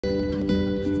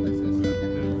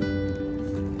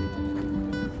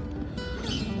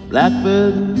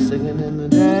Blackbird singing in the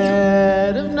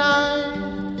dead of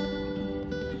night.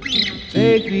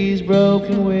 Take these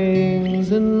broken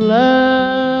wings and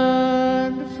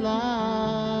learn to fly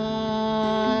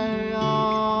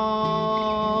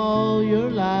all your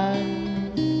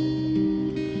life.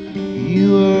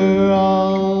 You were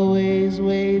always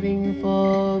waiting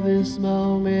for this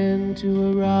moment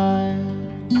to arrive.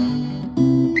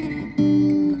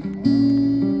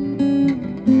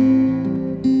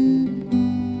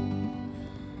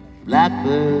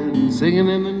 Blackbird singing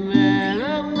in the dead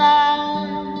of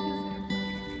night.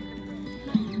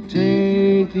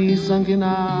 Take these sunken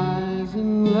eyes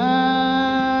and learn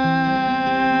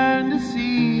to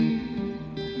see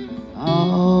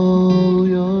all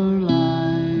your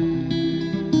life.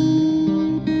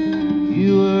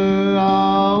 You were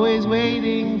always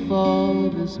waiting for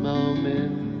this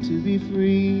moment to be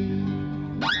free.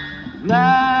 Blackbird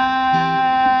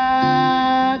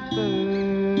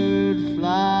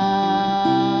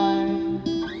fly,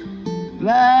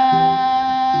 blackbird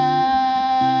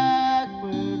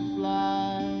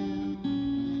fly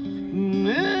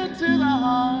into the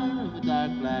heart of a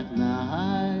dark black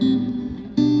night.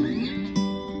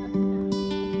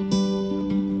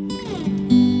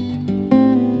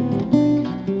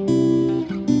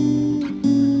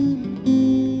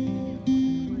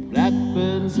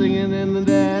 Blackbird singing in the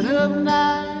dead of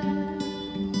night.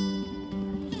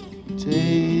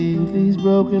 Take these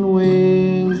broken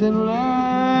wings and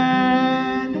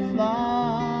learn to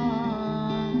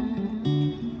fly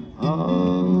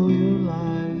all your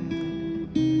life.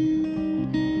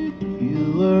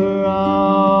 You were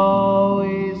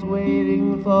always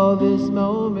waiting for this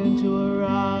moment to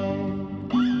arrive.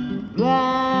 Blackbird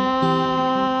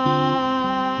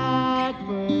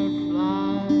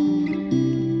fly,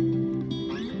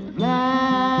 blackbird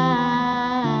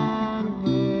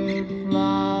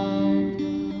fly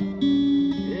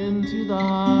into the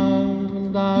heart of a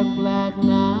dark black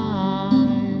night.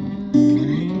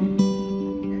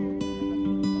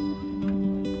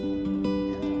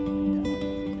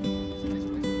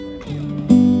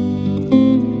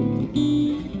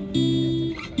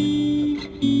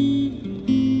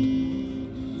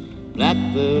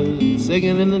 Blackbird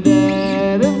singing in the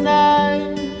dead of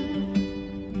night.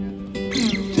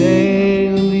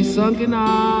 Take these sunken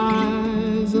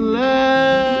eyes and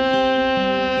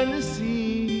learn to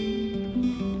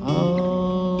see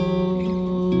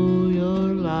all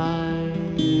your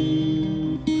life.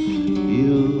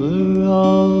 You were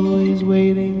always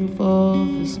waiting for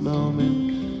this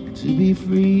moment to be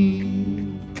free.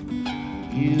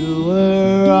 You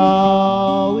were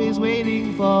always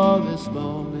waiting for this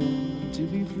moment to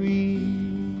be free.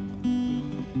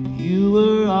 You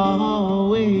were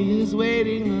always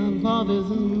waiting for this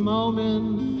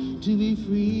moment to be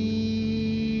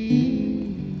free.